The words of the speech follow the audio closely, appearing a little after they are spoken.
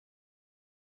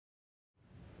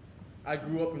I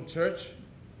grew up in church,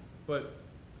 but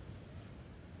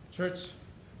church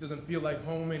doesn't feel like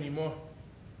home anymore.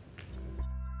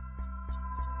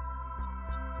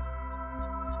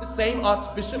 The same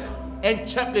archbishop and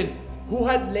chaplain who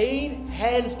had laid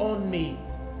hands on me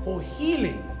for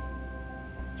healing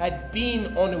had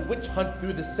been on a witch hunt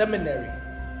through the seminary,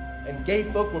 and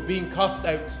gay folk were being cast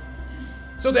out.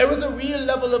 So there was a real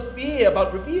level of fear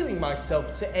about revealing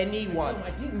myself to anyone. I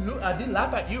didn't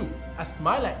laugh at you. I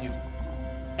smile at you.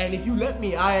 And if you let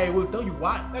me, I will tell you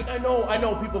why. Like, I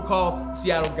know people call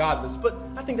Seattle godless, but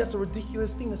I think that's a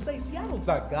ridiculous thing to say. Seattle's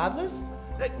not godless.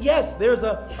 Yes, there's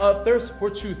a thirst for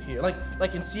truth here.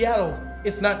 Like in Seattle,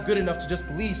 it's not good enough to just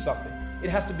believe something. It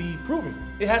has to be proven.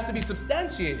 It has to be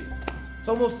substantiated. It's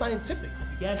almost scientific. I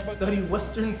began to study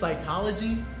Western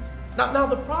psychology. Now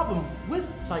the problem with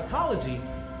psychology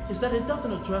is that it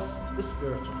doesn't address the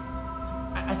spiritual.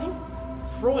 I think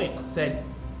Freud said,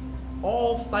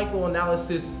 all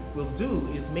psychoanalysis will do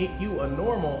is make you a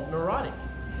normal neurotic.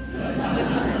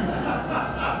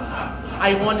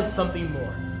 I wanted something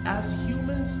more. As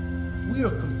humans, we are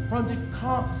confronted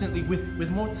constantly with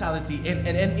mortality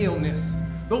and illness.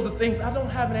 Those are things I don't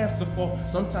have an answer for.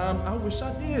 Sometimes I wish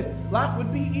I did. Life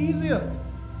would be easier.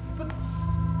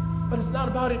 But it's not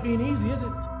about it being easy, is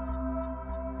it?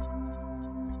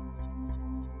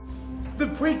 The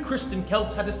pre-Christian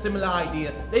Celts had a similar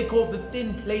idea. They called the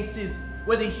thin places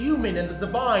where the human and the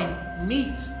divine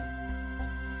meet.